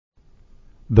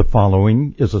The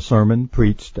following is a sermon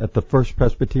preached at the First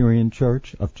Presbyterian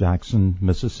Church of Jackson,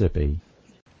 Mississippi.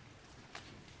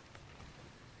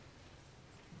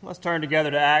 Let's turn together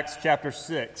to Acts chapter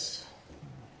 6.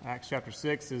 Acts chapter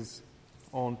 6 is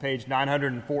on page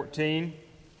 914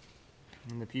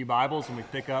 in the Pew Bibles, and we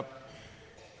pick up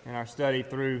in our study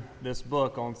through this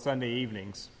book on Sunday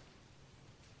evenings.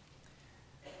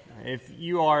 If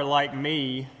you are like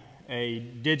me,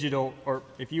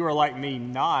 if you are like me,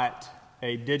 not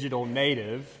a digital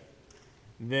native,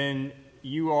 then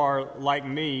you are, like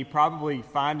me, probably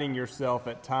finding yourself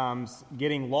at times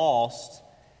getting lost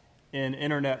in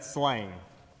internet slang.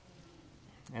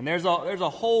 And there's a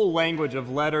whole language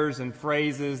of letters and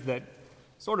phrases that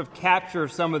sort of capture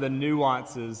some of the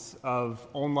nuances of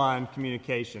online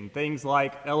communication. Things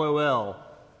like LOL,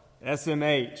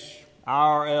 SMH,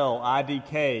 IRL,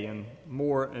 IDK, and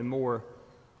more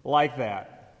like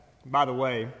that. By the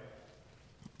way,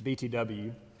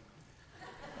 BTW.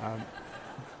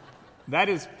 That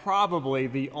is probably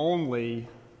the only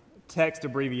text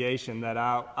abbreviation that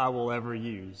I will ever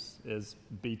use is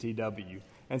BTW.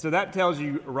 And so that tells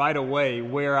you right away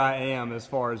where I am as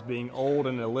far as being old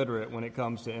and illiterate when it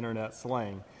comes to internet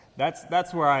slang.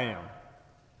 That's where I am.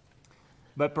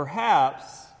 But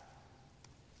perhaps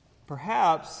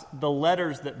the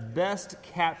letters that best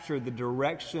capture the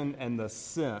direction and the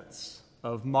sense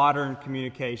of modern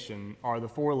communication are the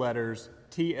four letters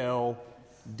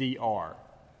TLDR.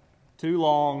 Too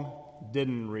long,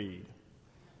 didn't read.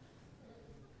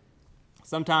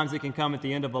 Sometimes it can come at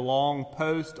the end of a long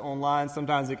post online.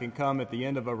 Sometimes it can come at the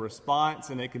end of a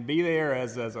response, and it can be there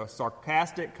as a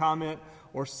sarcastic comment,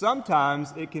 or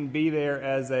sometimes it can be there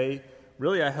as a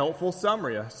helpful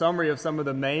summary, a summary of some of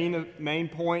the main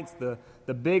points, the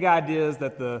big ideas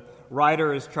that the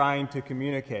writer is trying to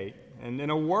communicate. And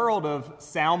in a world of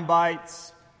sound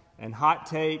bites and hot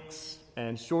takes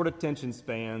and short attention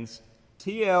spans,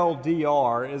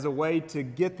 TLDR is a way to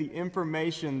get the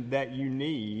information that you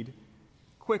need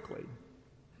quickly.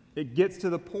 It gets to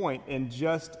the point in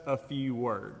just a few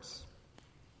words.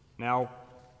 Now,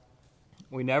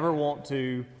 we never want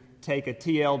to take a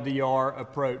TLDR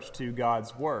approach to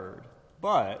God's Word,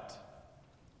 but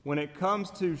when it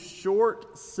comes to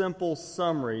short, simple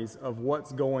summaries of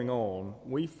what's going on,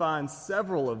 we find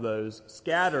several of those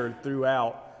scattered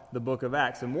throughout the book of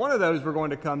Acts. And one of those we're going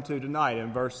to come to tonight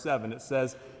in verse 7. It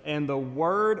says, "And the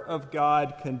word of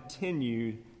God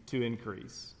continued to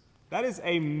increase." That is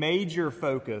a major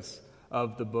focus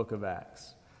of the book of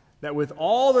Acts. That with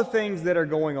all the things that are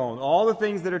going on, all the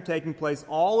things that are taking place,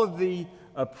 all of the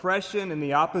oppression and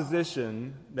the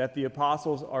opposition that the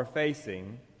apostles are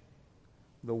facing,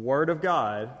 the Word of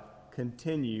God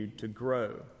continued to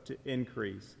grow, to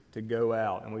increase, to go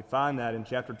out. And we find that in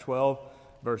chapter 12,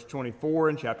 verse 24,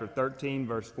 and chapter 13,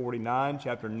 verse 49,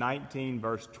 chapter 19,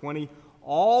 verse 20,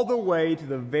 all the way to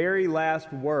the very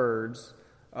last words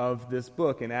of this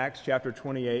book in Acts chapter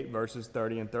 28, verses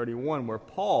 30 and 31, where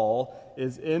Paul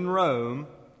is in Rome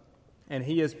and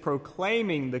he is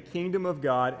proclaiming the kingdom of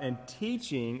God and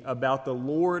teaching about the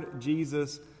Lord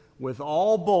Jesus with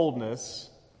all boldness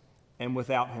and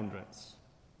without hindrance.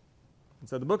 And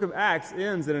so the book of Acts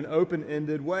ends in an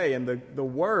open-ended way, and the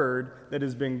word that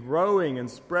has been growing and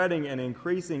spreading and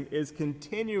increasing is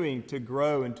continuing to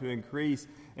grow and to increase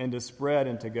and to spread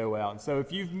and to go out. And so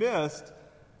if you've missed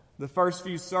the first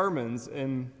few sermons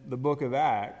in the book of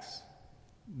Acts,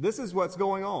 this is what's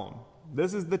going on.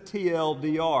 This is the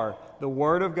TLDR. The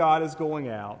Word of God is going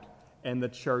out, and the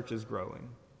church is growing.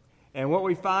 And what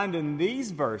we find in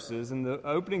these verses, in the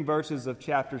opening verses of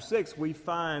chapter 6, we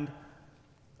find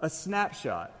a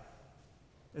snapshot.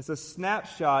 It's a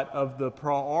snapshot of the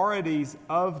priorities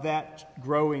of that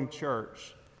growing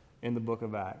church in the book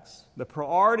of Acts. The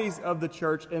priorities of the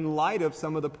church in light of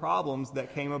some of the problems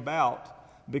that came about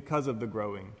because of the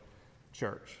growing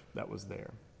church that was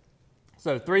there.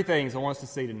 So 3 things I want us to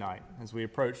see tonight as we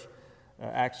approach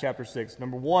Acts chapter 6.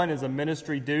 Number 1 is a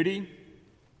ministry duty.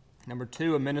 Number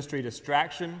 2, a ministry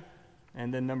distraction.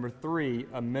 And then number 3,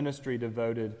 a ministry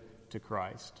devoted to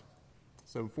Christ.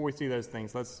 So before we see those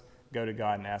things, let's go to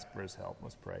God and ask for His help.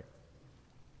 Let's pray.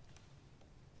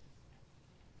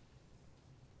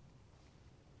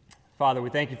 Father,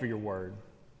 we thank You for Your word.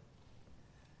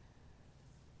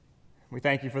 We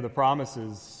thank You for the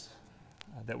promises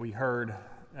that we heard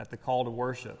at the call to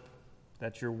worship,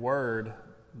 that Your word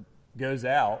goes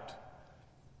out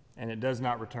and it does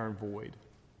not return void,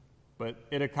 but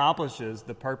it accomplishes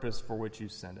the purpose for which You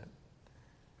sent it.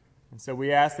 And so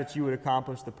we ask that You would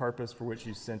accomplish the purpose for which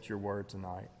You sent Your word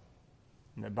tonight,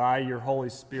 and that by Your Holy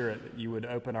Spirit that You would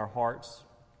open our hearts,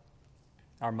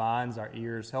 our minds, our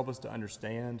ears, help us to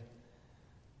understand,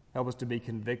 Help us to be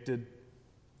convicted.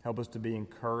 Help us to be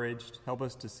encouraged. Help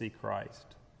us to see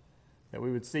Christ, that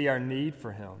we would see our need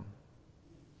for him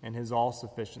and his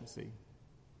all-sufficiency.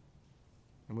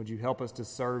 And would you help us to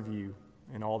serve you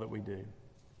in all that we do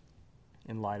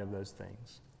in light of those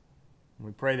things? And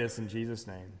we pray this in Jesus'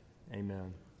 name.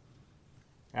 Amen.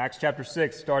 Acts chapter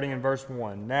 6, starting in verse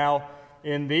 1. Now,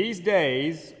 in these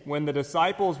days, when the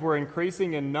disciples were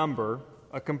increasing in number,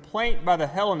 a complaint by the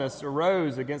Hellenists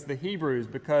arose against the Hebrews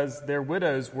because their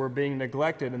widows were being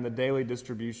neglected in the daily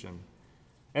distribution.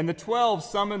 And the 12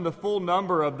 summoned the full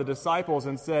number of the disciples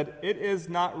and said, "It is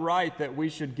not right that we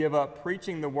should give up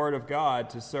preaching the word of God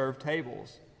to serve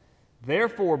tables.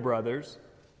 Therefore, brothers,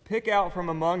 pick out from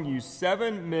among you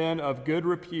 7 men of good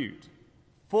repute,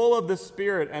 full of the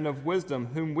Spirit and of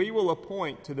wisdom, whom we will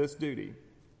appoint to this duty.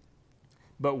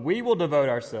 But we will devote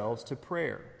ourselves to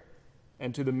prayer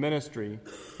and to the ministry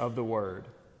of the word."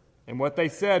 And what they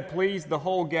said pleased the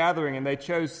whole gathering, and they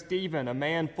chose Stephen, a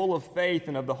man full of faith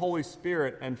and of the Holy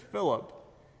Spirit, and Philip,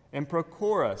 and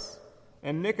Prochorus,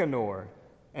 and Nicanor,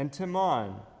 and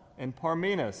Timon, and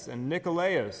Parmenas, and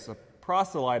Nicolaus, a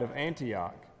proselyte of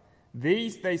Antioch.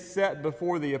 These they set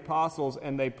before the apostles,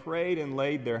 and they prayed and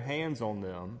laid their hands on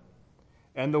them.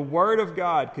 And the word of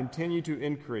God continued to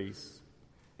increase,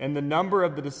 and the number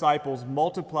of the disciples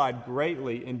multiplied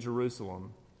greatly in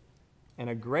Jerusalem, and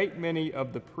a great many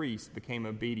of the priests became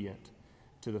obedient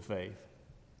to the faith.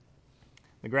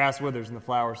 The grass withers and the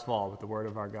flowers fall, but the word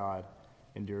of our God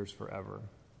endures forever.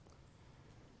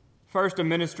 First, a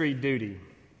ministry duty.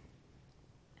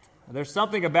 There's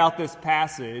something about this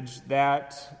passage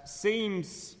that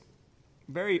seems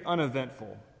very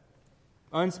uneventful,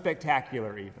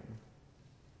 unspectacular even.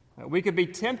 We could be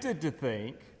tempted to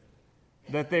think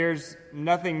that there's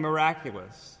nothing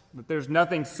miraculous, that there's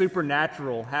nothing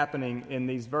supernatural happening in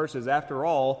these verses. After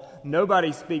all,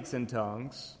 nobody speaks in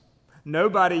tongues.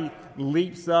 Nobody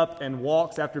leaps up and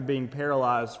walks after being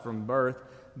paralyzed from birth.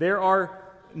 There are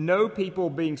no people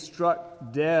being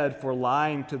struck dead for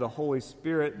lying to the Holy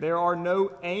Spirit. There are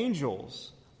no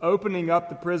angels opening up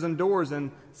the prison doors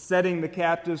and setting the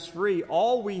captives free.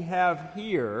 All we have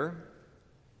here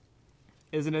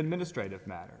is an administrative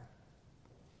matter.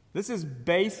 This is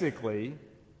basically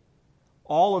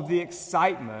all of the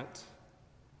excitement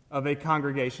of a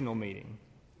congregational meeting.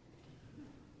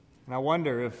 And I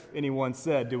wonder if anyone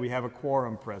said, "Do we have a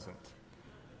quorum present?"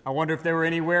 I wonder if there were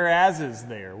any whereases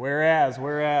there. Whereas,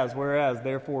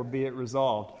 therefore be it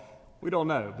resolved. We don't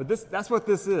know. But that's what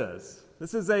this is.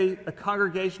 This is a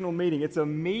congregational meeting. It's a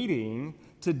meeting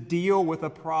to deal with a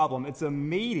problem. It's a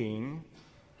meeting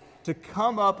to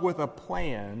come up with a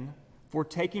plan for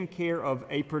taking care of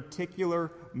a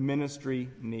particular ministry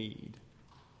need.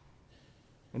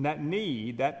 And that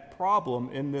need, that problem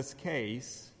in this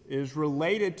case, is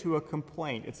related to a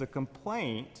complaint. It's a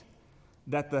complaint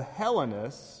that the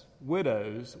Hellenist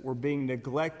widows were being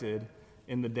neglected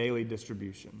in the daily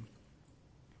distribution.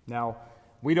 Now,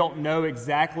 we don't know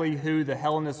exactly who the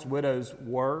Hellenist widows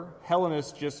were.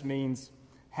 Hellenist just means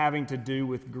having to do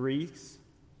with Greece.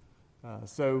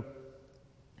 So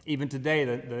even today,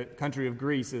 the country of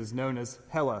Greece is known as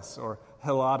Hellas or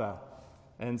Hellada.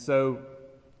 And so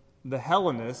the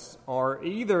Hellenists are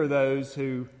either those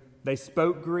who they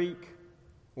spoke Greek,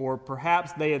 or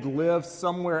perhaps they had lived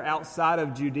somewhere outside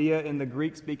of Judea in the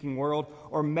Greek-speaking world,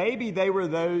 or maybe they were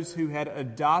those who had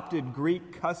adopted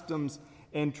Greek customs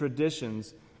and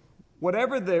traditions.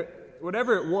 Whatever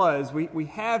it was, we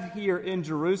have here in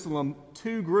Jerusalem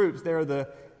 2 groups. There are the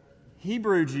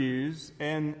Hebrew Jews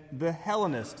and the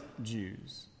Hellenist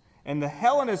Jews. And the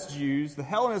Hellenist Jews, the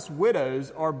Hellenist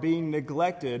widows, are being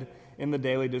neglected in the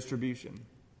daily distribution.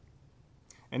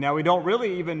 And now we don't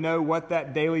really even know what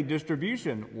that daily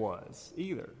distribution was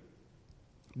either.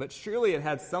 But surely it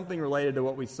had something related to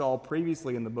what we saw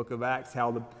previously in the book of Acts,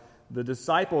 how the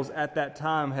disciples at that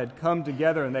time had come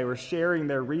together and they were sharing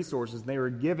their resources and they were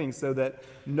giving so that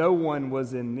no one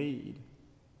was in need.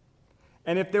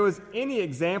 And if there was any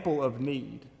example of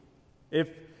need,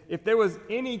 if there was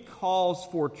any cause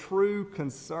for true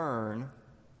concern,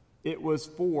 it was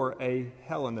for a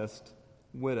Hellenist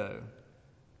widow.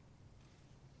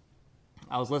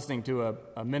 I was listening to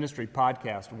a ministry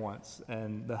podcast once,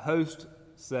 and the host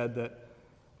said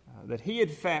that he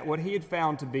had found what he had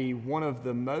found to be one of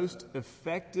the most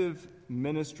effective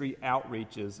ministry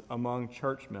outreaches among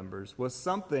church members was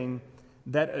something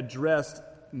that addressed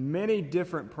many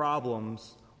different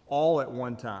problems all at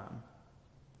one time.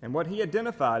 And what he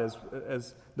identified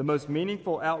as the most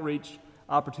meaningful outreach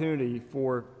opportunity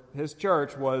for his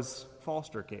church was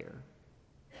foster care.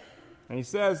 And he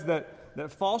says that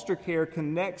that foster care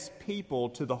connects people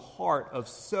to the heart of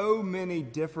so many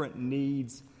different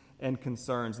needs and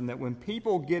concerns, and that when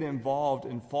people get involved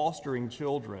in fostering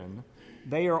children,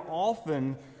 they are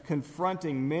often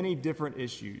confronting many different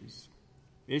issues.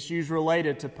 Issues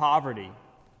related to poverty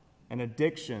and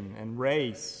addiction and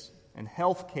race and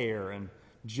health care and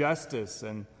justice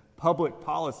and public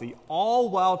policy, all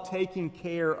while taking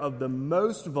care of the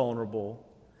most vulnerable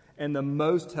and the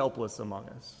most helpless among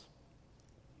us.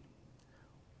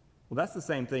 Well, that's the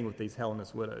same thing with these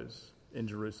Hellenist widows in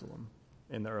Jerusalem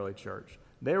in the early church.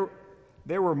 There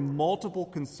were multiple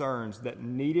concerns that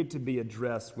needed to be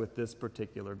addressed with this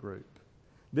particular group.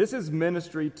 This is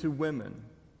ministry to women.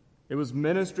 It was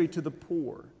ministry to the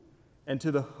poor and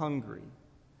to the hungry.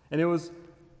 And it was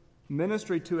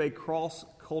ministry to a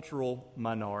cross-cultural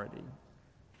minority.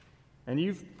 And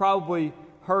you've probably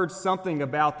heard something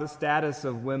about the status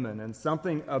of women and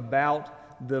something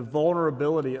about the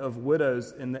vulnerability of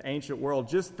widows in the ancient world.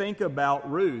 Just think about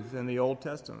Ruth in the Old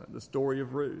Testament, the story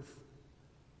of Ruth,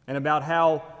 and about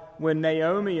how when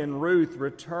Naomi and Ruth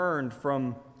returned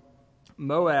from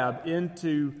Moab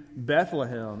into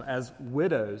Bethlehem as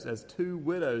widows, as two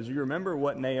widows, you remember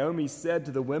what Naomi said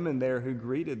to the women there who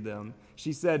greeted them.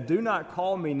 She said, "Do not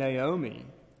call me Naomi,"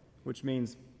 which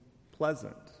means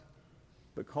pleasant,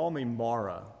 but call me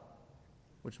Mara,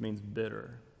 which means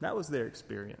bitter. That was their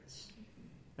experience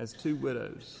as two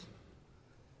widows.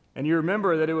 And you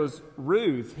remember that it was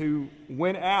Ruth who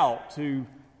went out to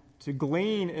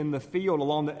glean in the field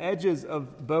along the edges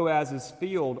of Boaz's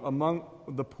field among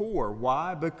the poor.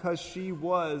 Why? Because she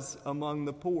was among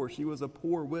the poor. She was a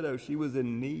poor widow. She was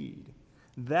in need.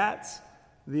 That's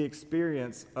the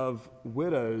experience of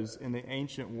widows in the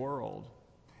ancient world.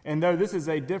 And though this is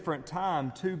a different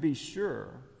time, to be sure,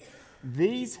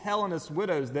 these Hellenist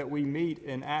widows that we meet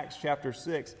in Acts chapter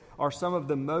 6 are some of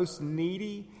the most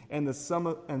needy and some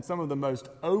of the most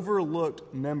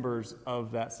overlooked members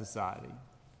of that society.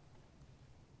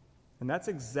 And that's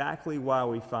exactly why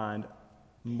we find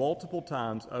multiple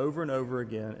times over and over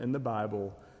again in the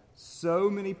Bible so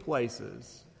many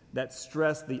places that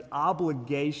stress the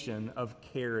obligation of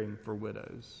caring for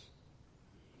widows.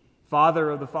 Father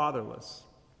of the fatherless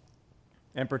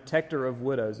and protector of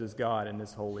widows is God in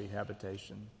this holy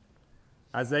habitation.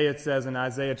 Isaiah says in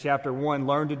Isaiah chapter 1,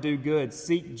 learn to do good,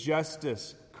 seek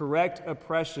justice, correct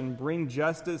oppression, bring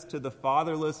justice to the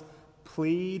fatherless,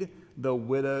 plead the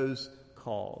widow's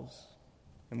cause.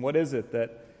 And what is it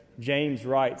that James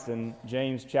writes in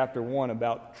James chapter 1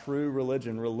 about true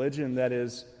religion? Religion that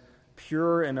is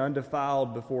pure and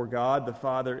undefiled before God the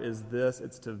Father is this: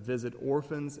 it's to visit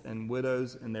orphans and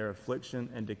widows in their affliction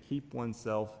and to keep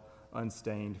oneself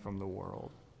unstained from the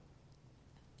world.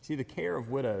 See, the care of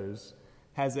widows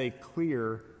has a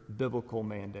clear biblical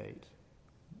mandate.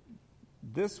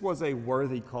 This was a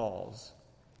worthy cause,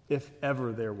 if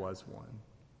ever there was one.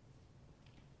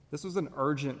 This was an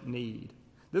urgent need.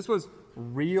 This was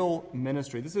real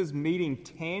ministry. This is meeting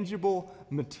tangible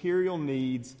material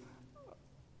needs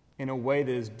in a way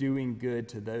that is doing good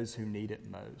to those who need it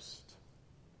most.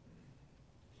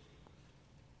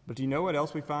 But do you know what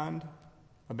else we find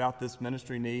about this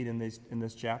ministry need in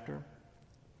this chapter?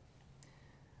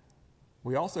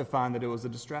 We also find that it was a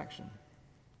distraction.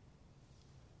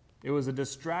 It was a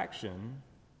distraction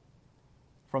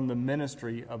from the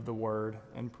ministry of the word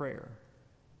and prayer.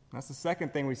 That's the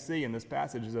second thing we see in this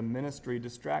passage, is a ministry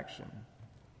distraction.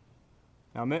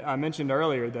 Now, I mentioned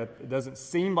earlier that it doesn't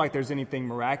seem like there's anything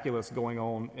miraculous going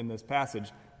on in this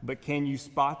passage, but can you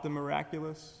spot the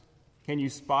miraculous? Can you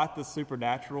spot the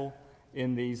supernatural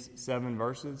in these 7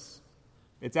 verses?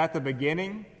 It's at the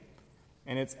beginning,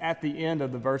 and it's at the end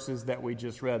of the verses that we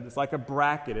just read. It's like a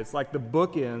bracket. It's like the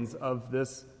bookends of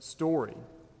this story.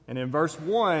 And in verse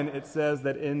 1, it says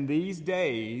that in these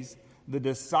days, the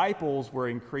disciples were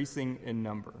increasing in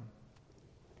number.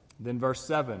 Then verse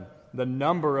 7, the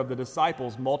number of the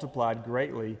disciples multiplied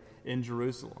greatly in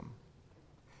Jerusalem.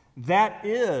 That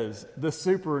is the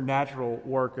supernatural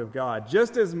work of God.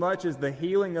 Just as much as the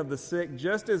healing of the sick,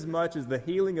 just as much as the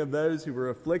healing of those who were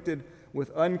afflicted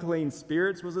with unclean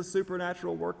spirits was a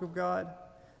supernatural work of God,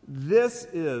 this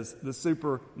is the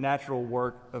supernatural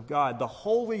work of God. The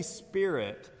Holy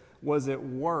Spirit was at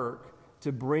work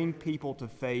to bring people to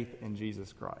faith in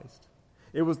Jesus Christ.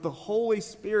 It was the Holy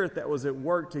Spirit that was at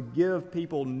work to give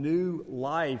people new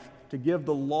life, to give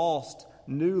the lost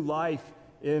new life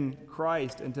in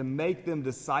Christ, and to make them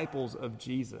disciples of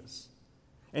Jesus.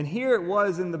 And here it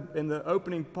was in the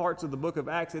opening parts of the book of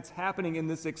Acts. It's happening in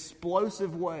this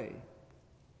explosive way.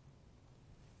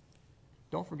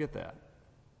 Don't forget that.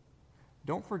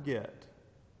 Don't forget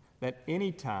that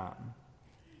anytime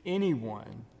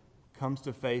anyone comes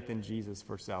to faith in Jesus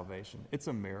for salvation. It's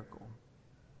a miracle.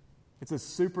 It's a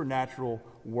supernatural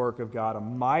work of God, a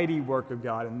mighty work of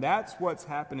God, and that's what's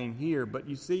happening here. But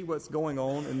you see what's going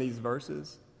on in these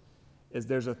verses is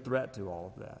there's a threat to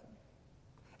all of that.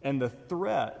 And the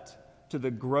threat to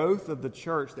the growth of the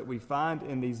church that we find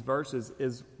in these verses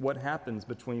is what happens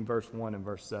between verse 1 and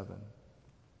verse 7.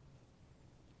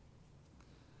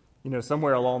 You know,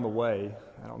 somewhere along the way,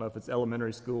 I don't know if it's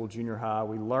elementary school, junior high,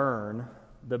 we learn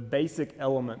the basic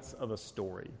elements of a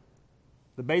story,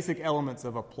 the basic elements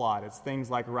of a plot. It's things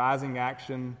like rising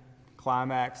action,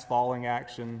 climax, falling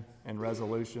action, and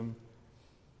resolution.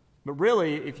 But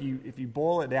really, if you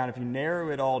boil it down, if you narrow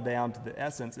it all down to the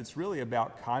essence, it's really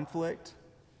about conflict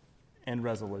and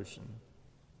resolution.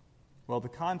 Well, the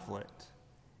conflict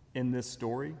in this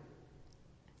story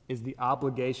is the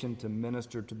obligation to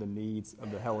minister to the needs of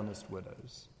the Hellenist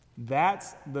widows.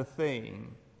 That's the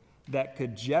thing that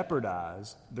could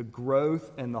jeopardize the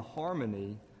growth and the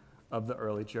harmony of the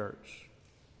early church.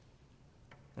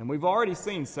 And we've already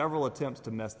seen several attempts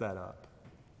to mess that up.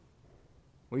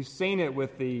 We've seen it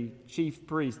with the chief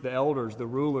priests, the elders, the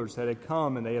rulers that had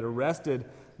come and they had arrested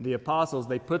the apostles.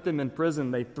 They put them in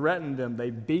prison. They threatened them. They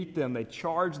beat them. They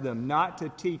charged them not to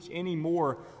teach any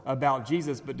more about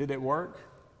Jesus. But did it work?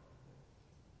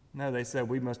 No, they said,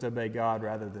 we must obey God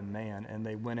rather than man. And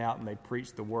they went out and they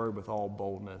preached the word with all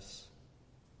boldness.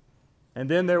 And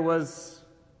then there was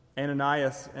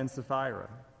Ananias and Sapphira.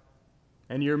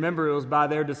 And you remember it was by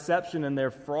their deception and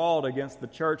their fraud against the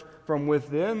church from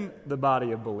within the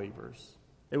body of believers.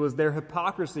 It was their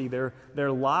hypocrisy, their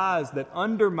lies that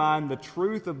undermined the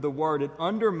truth of the word. It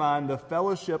undermined the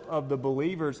fellowship of the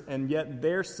believers, and yet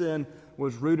their sin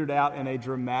was rooted out in a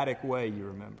dramatic way, you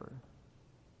remember.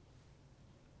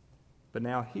 But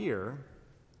now here,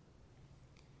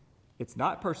 it's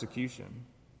not persecution,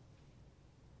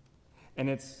 and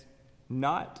it's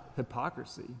not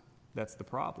hypocrisy that's the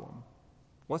problem.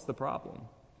 What's the problem?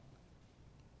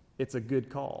 It's a good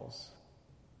cause.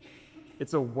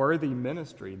 It's a worthy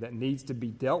ministry that needs to be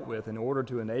dealt with in order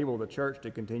to enable the church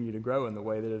to continue to grow in the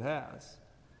way that it has.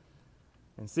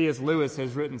 And C.S. Lewis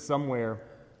has written somewhere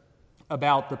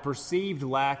about the perceived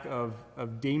lack of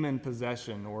demon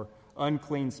possession or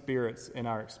unclean spirits in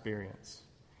our experience.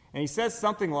 And he says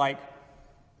something like,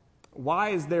 why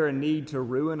is there a need to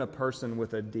ruin a person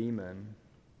with a demon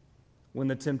when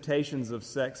the temptations of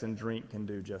sex and drink can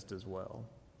do just as well?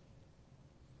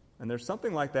 And there's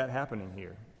something like that happening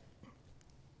here.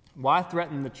 Why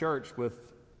threaten the church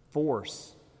with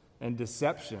force and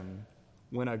deception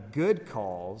when a good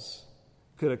cause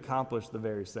could accomplish the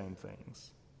very same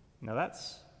things? Now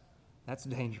that's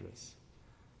dangerous.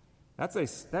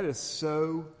 That is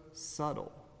so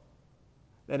subtle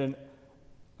that an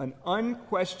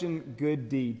unquestioned good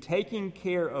deed, taking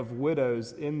care of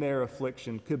widows in their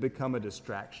affliction, could become a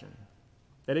distraction,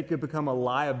 that it could become a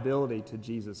liability to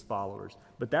Jesus' followers.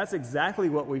 But that's exactly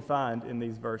what we find in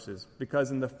these verses, because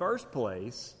in the first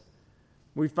place,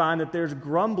 we find that there's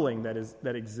grumbling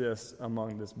that exists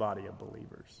among this body of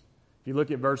believers. If you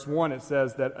look at verse 1, it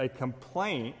says that a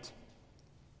complaint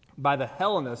by the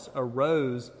Hellenists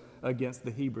arose against the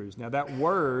Hebrews. Now, that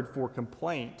word for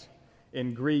complaint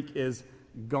in Greek is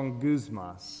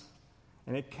gongusmas.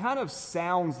 And it kind of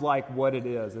sounds like what it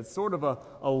is. It's sort of a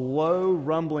low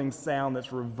rumbling sound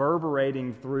that's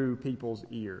reverberating through people's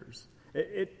ears.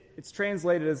 It's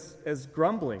translated as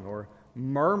grumbling or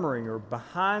murmuring or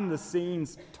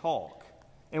behind-the-scenes talk.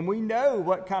 And we know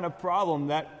what kind of problem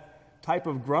that type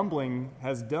of grumbling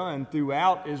has done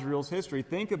throughout Israel's history.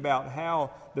 Think about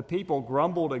how the people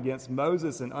grumbled against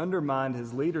Moses and undermined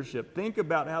his leadership. Think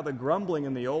about how the grumbling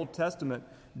in the Old Testament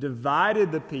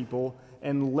divided the people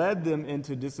and led them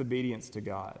into disobedience to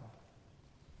God.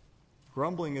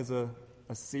 Grumbling is a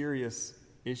serious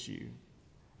issue.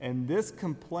 And this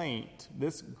complaint,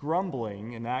 this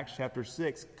grumbling in Acts chapter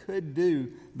 6 could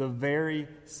do the very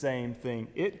same thing.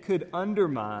 It could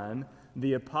undermine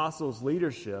the apostles'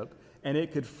 leadership, and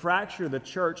it could fracture the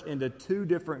church into two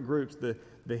different groups,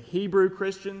 the Hebrew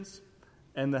Christians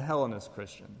and the Hellenist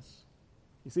Christians.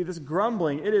 You see, this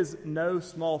grumbling, it is no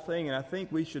small thing, and I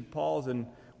think we should pause and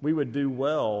we would do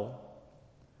well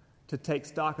to take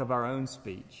stock of our own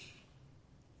speech.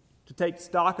 To take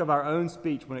stock of our own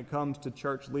speech when it comes to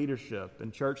church leadership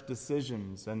and church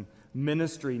decisions and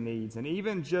ministry needs and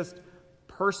even just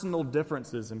personal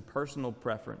differences and personal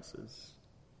preferences.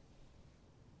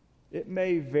 It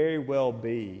may very well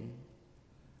be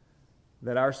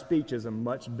that our speech is a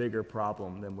much bigger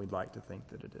problem than we'd like to think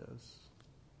that it is.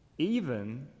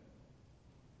 Even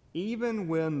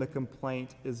when the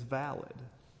complaint is valid.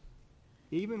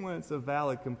 even when it's a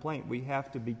valid complaint, we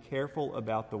have to be careful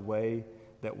about the way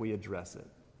that we address it.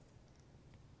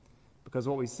 Because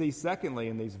what we see, secondly,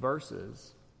 in these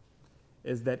verses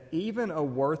is that even a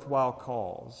worthwhile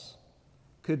cause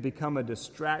could become a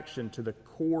distraction to the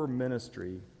core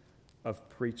ministry of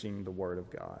preaching the Word of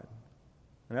God.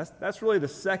 And that's really the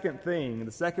second thing,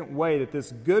 the second way that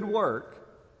this good work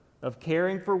of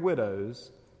caring for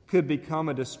widows could become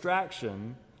a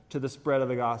distraction to the spread of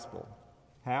the gospel.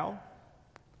 How?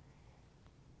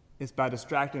 It's by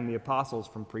distracting the apostles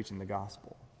from preaching the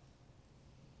gospel.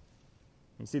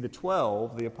 You see, the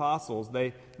 12, the apostles,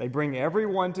 they bring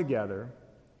everyone together,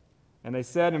 and they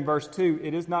said in verse 2,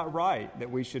 it is not right that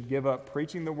we should give up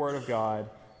preaching the Word of God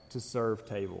to serve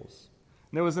tables.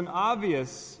 And there was an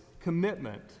obvious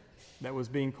commitment that was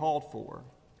being called for.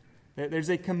 There's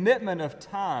a commitment of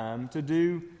time to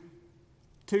do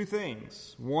two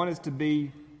things. One is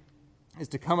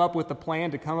to come up with the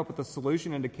plan, to come up with a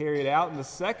solution, and to carry it out. And the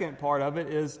second part of it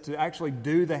is to actually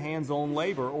do the hands-on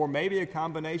labor, or maybe a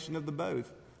combination of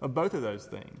both of those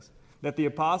things. That the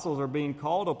apostles are being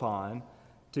called upon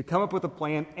to come up with a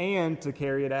plan and to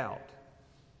carry it out.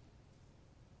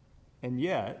 And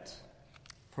yet,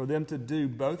 for them to do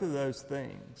both of those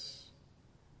things,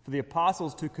 for the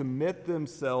apostles to commit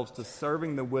themselves to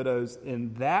serving the widows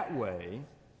in that way,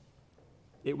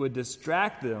 it would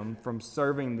distract them from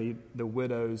serving the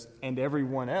widows and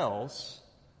everyone else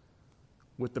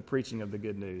with the preaching of the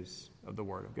good news of the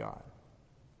Word of God.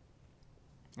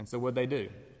 And so what did they do?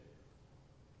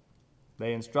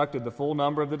 They instructed the full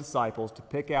number of the disciples to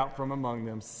pick out from among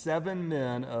them 7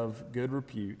 men of good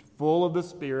repute, full of the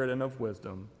Spirit and of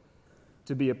wisdom,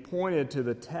 to be appointed to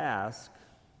the task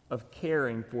of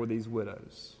caring for these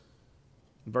widows.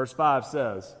 Verse 5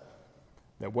 says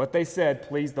that what they said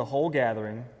pleased the whole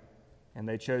gathering, and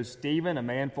they chose Stephen, a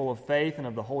man full of faith and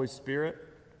of the Holy Spirit,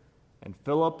 and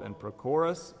Philip and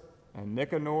Prochorus and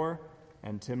Nicanor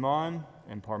and Timon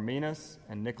and Parmenas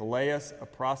and Nicolaus, a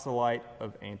proselyte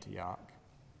of Antioch.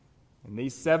 And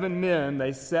these 7 men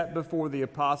they set before the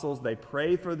apostles. They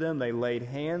prayed for them, they laid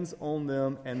hands on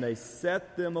them, and they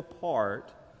set them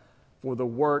apart for the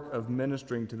work of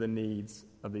ministering to the needs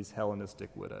of these Hellenistic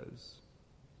widows.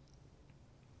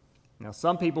 Now,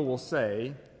 some people will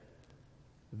say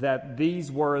that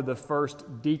these were the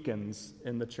first deacons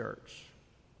in the church.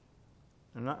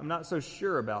 I'm not so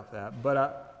sure about that,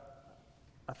 but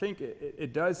I think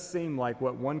it does seem like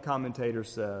what one commentator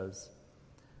says,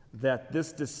 that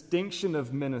this distinction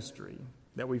of ministry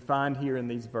that we find here in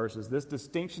these verses, this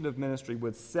distinction of ministry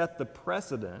would set the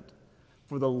precedent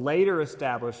for the later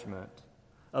establishment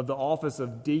of the office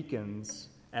of deacons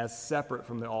as separate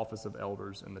from the office of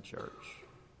elders in the church.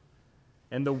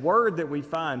 And the word that we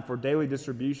find for daily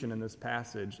distribution in this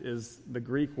passage is the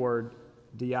Greek word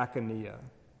diakonia.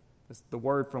 It's the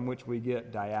word from which we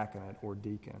get diaconate or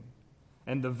deacon.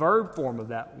 And the verb form of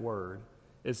that word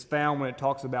is found when it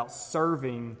talks about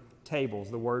serving tables.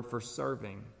 The word for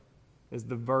serving is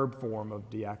the verb form of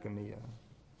diakonia.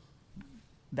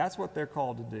 That's what they're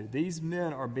called to do. These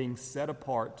men are being set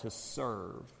apart to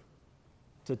serve,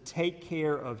 to take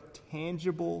care of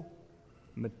tangible,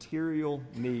 material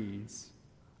needs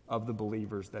of the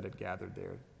believers that had gathered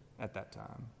there at that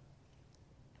time.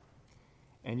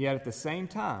 And yet at the same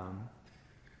time,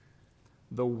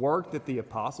 the work that the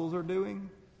apostles are doing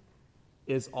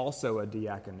is also a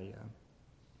diakonia.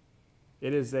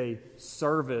 It is a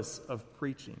service of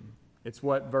preaching. It's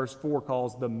what verse 4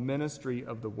 calls the ministry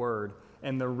of the word.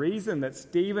 And the reason that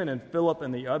Stephen and Philip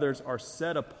and the others are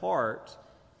set apart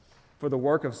for the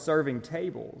work of serving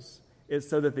tables is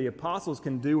so that the apostles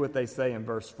can do what they say in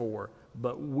verse 4.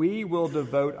 But we will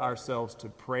devote ourselves to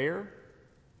prayer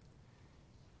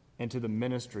and to the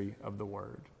ministry of the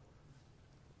word.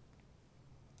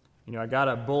 You know, I got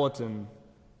a bulletin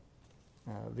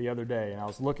the other day, and I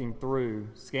was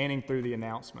scanning through the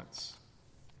announcements.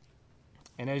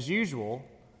 And as usual,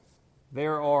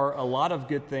 there are a lot of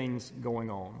good things going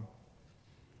on.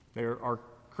 There are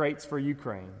crates for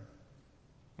Ukraine,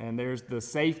 and there's the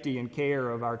safety and care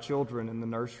of our children in the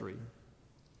nursery.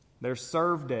 There's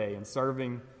Serve Day and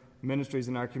serving ministries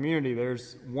in our community.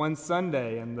 There's One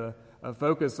Sunday and the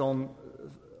focus on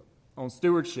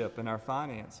stewardship and our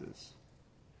finances.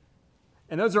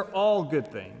 And those are all good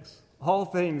things, all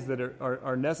things that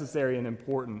are necessary and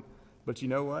important. But you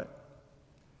know what?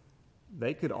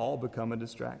 They could all become a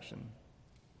distraction.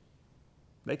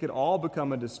 They could all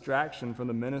become a distraction from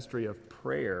the ministry of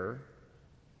prayer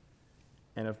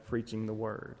and of preaching the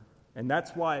word. And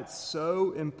that's why it's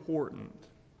so important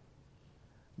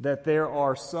that there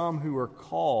are some who are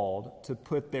called to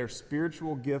put their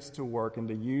spiritual gifts to work and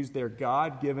to use their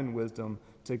God-given wisdom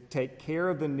to take care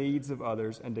of the needs of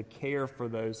others and to care for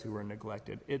those who are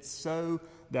neglected. It's so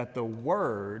that the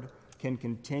word can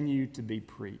continue to be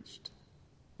preached.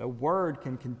 The word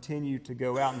can continue to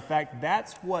go out. In fact,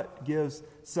 that's what gives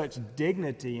such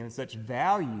dignity and such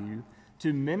value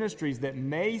to ministries that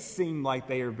may seem like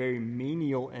they are very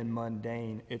menial and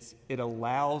mundane. It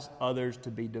allows others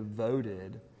to be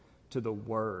devoted to the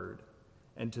word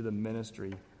and to the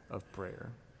ministry of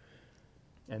prayer.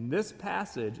 And this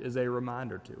passage is a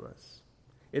reminder to us.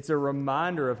 It's a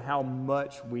reminder of how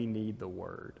much we need the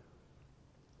word.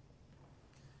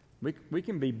 We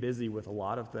can be busy with a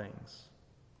lot of things,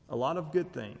 a lot of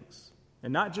good things,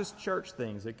 and not just church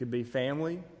things. It could be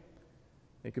family,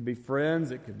 it could be friends,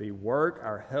 it could be work,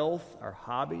 our health, our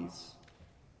hobbies.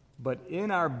 But in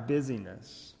our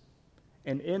busyness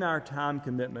and in our time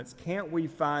commitments, can't we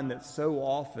find that so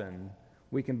often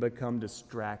we can become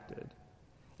distracted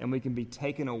and we can be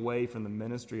taken away from the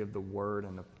ministry of the word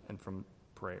and from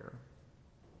prayer?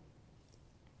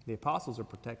 The apostles are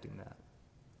protecting that.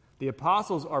 The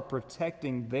apostles are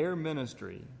protecting their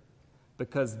ministry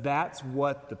because that's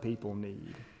what the people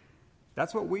need.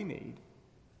 That's what we need.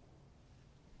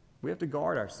 We have to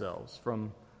guard ourselves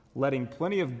from letting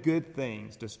plenty of good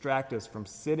things distract us from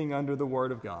sitting under the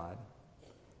Word of God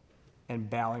and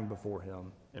bowing before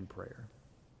Him in prayer.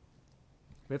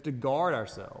 We have to guard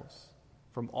ourselves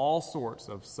from all sorts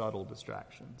of subtle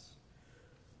distractions.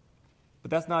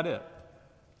 But that's not it.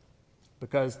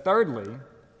 Because thirdly,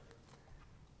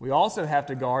 we also have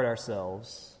to guard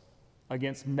ourselves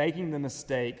against making the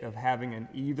mistake of having an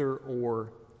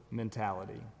either-or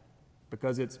mentality.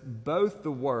 Because it's both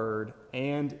the word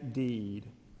and deed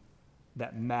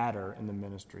that matter in the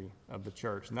ministry of the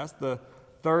church. And that's the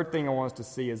third thing I want us to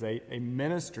see is a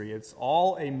ministry. It's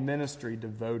all a ministry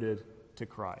devoted to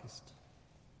Christ.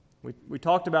 We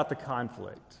talked about the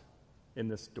conflict in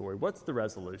this story. What's the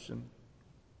resolution?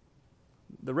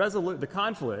 The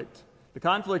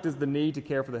conflict is the need to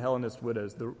care for the Hellenist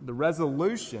widows. The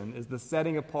resolution is the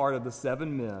setting apart of the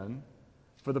 7 men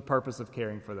for the purpose of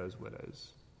caring for those widows.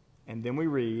 And then we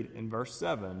read in verse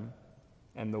 7,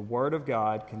 and the word of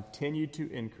God continued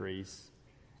to increase,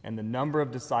 and the number of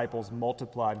disciples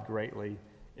multiplied greatly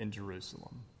in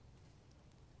Jerusalem.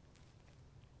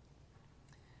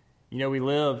 You know, we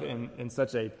live in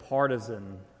such a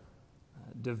partisan,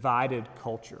 divided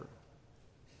culture.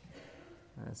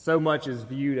 So much is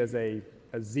viewed as a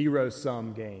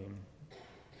zero-sum game.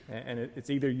 And it's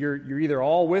either you're either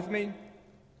all with me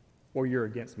or you're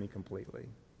against me completely.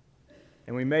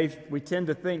 And we tend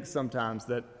to think sometimes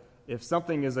that if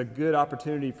something is a good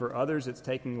opportunity for others, it's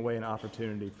taking away an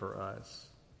opportunity for us.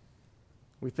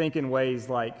 We think in ways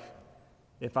like,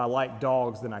 if I like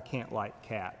dogs, then I can't like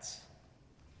cats.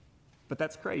 But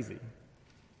that's crazy.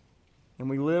 And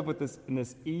we live in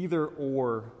this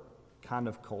either-or kind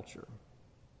of culture.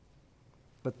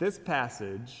 But this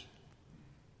passage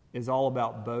is all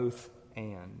about both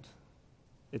and.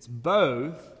 It's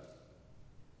both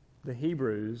the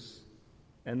Hebrews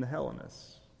and the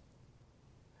Hellenists.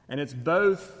 And it's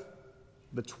both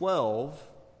the 12,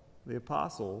 the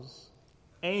apostles,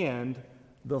 and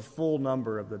the full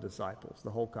number of the disciples,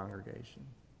 the whole congregation.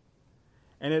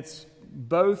 And it's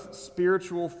both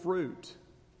spiritual fruit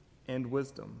and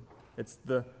wisdom. It's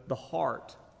the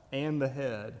heart and the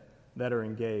head that are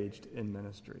engaged in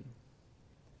ministry.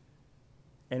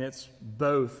 And it's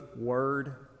both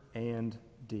word and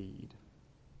deed.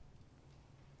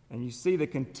 And you see the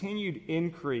continued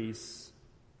increase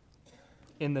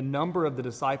in the number of the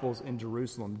disciples in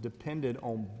Jerusalem depended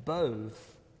on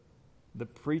both the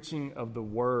preaching of the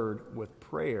word with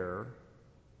prayer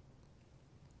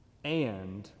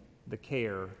and the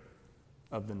care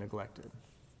of the neglected.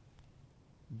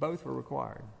 Both were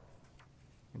required.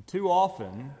 And too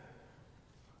often,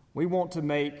 we want to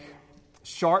make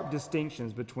sharp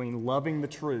distinctions between loving the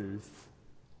truth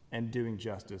and doing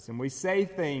justice. And we say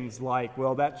things like,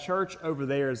 well, that church over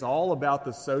there is all about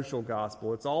the social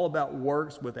gospel. It's all about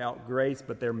works without grace,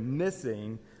 but they're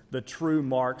missing the true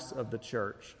marks of the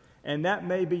church. And that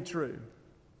may be true.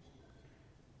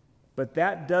 But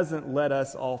that doesn't let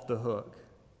us off the hook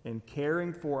in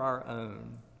caring for our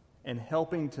own and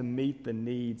helping to meet the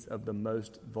needs of the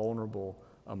most vulnerable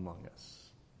among us.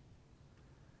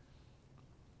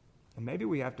 And maybe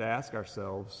we have to ask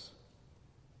ourselves,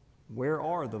 where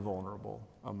are the vulnerable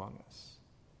among us?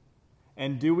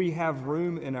 And do we have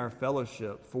room in our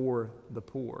fellowship for the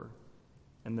poor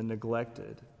and the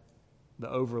neglected, the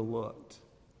overlooked,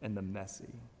 and the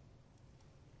messy?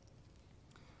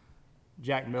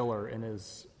 Jack Miller, in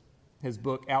his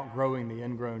book, Outgrowing the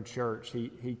Ingrown Church,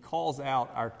 he calls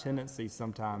out our tendency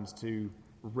sometimes to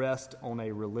rest on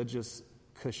a religious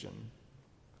cushion.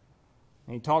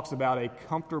 And he talks about a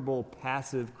comfortable,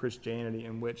 passive Christianity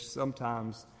in which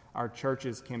sometimes our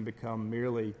churches can become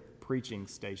merely preaching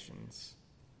stations.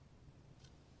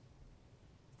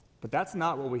 But that's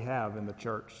not what we have in the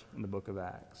church in the book of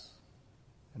Acts.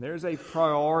 And there's a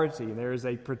priority, there is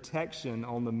a protection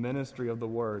on the ministry of the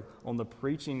word, on the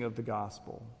preaching of the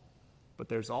gospel. But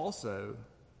there's also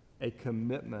a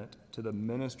commitment to the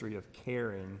ministry of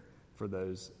caring for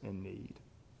those in need.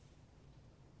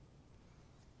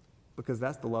 Because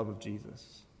that's the love of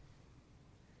Jesus.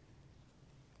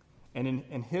 And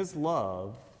in his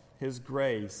love, his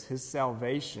grace, his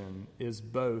salvation is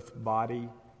both body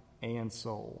and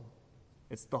soul.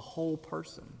 It's the whole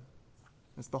person.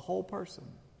 It's the whole person.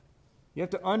 You have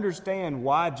to understand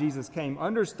why Jesus came.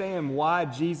 Understand why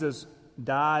Jesus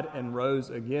died and rose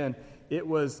again. It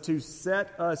was to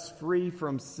set us free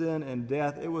from sin and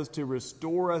death. It was to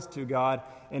restore us to God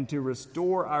and to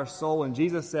restore our soul. And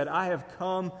Jesus said, I have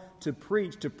come to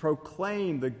preach, to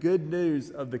proclaim the good news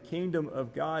of the kingdom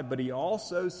of God. But he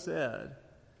also said,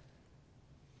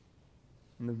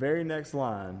 in the very next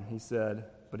line, he said,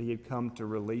 but he had come to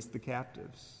release the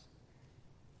captives.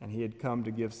 And he had come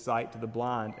to give sight to the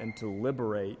blind and to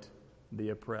liberate the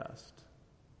oppressed.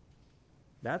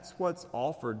 That's what's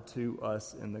offered to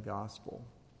us in the gospel.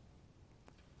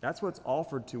 That's what's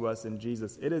offered to us in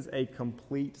Jesus. It is a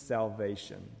complete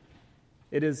salvation.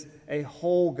 It is a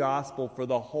whole gospel for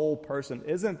the whole person.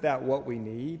 Isn't that what we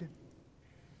need?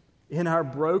 In our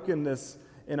brokenness,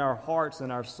 in our hearts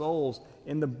and our souls,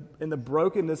 in the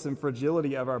brokenness and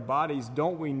fragility of our bodies,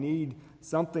 don't we need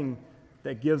something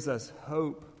that gives us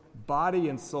hope, body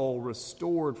and soul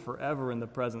restored forever in the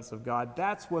presence of God?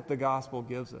 That's what the gospel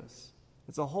gives us.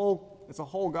 It's a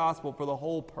whole gospel for the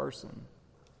whole person.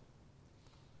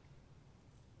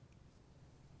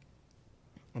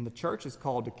 And the church is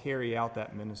called to carry out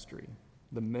that ministry,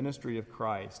 the ministry of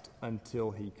Christ,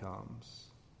 until he comes.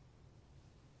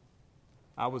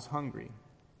 I was hungry,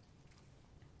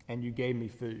 and you gave me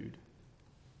food.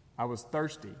 I was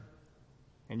thirsty,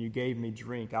 and you gave me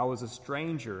drink. I was a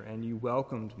stranger, and you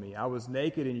welcomed me. I was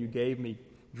naked, and you gave me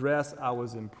dress. I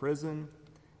was in prison,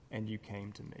 and you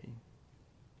came to me.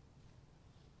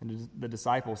 And the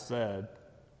disciples said,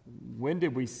 when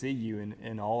did we see you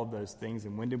in all of those things,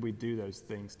 and when did we do those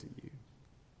things to you?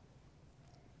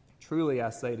 Truly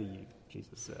I say to you,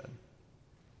 Jesus said,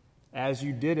 as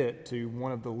you did it to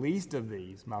one of the least of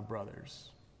these, my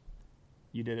brothers,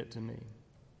 you did it to me.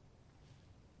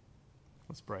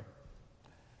 Let's pray.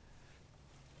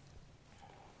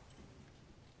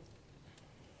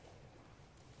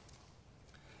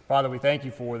 Father, we thank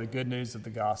you for the good news of the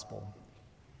gospel.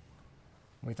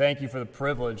 We thank you for the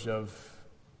privilege of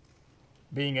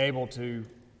being able to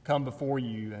come before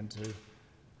you and to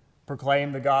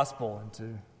proclaim the gospel and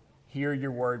to hear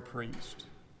your word preached.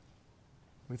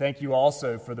 We thank you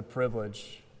also for the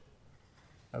privilege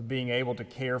of being able to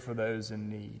care for those in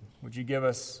need. Would you give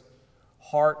us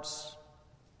hearts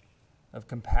of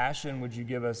compassion? Would you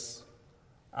give us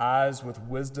eyes with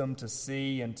wisdom to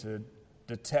see and to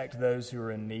detect those who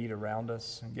are in need around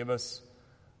us? And give us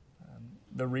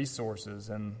the resources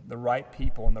and the right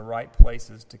people in the right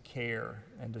places to care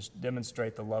and to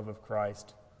demonstrate the love of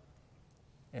Christ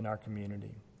in our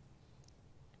community.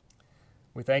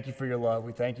 We thank you for your love.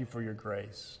 We thank you for your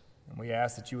grace. And we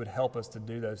ask that you would help us to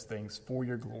do those things for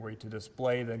your glory, to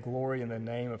display the glory in the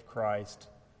name of Christ,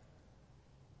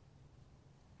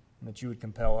 and that you would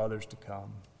compel others to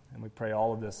come. And we pray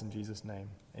all of this in Jesus' name.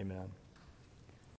 Amen.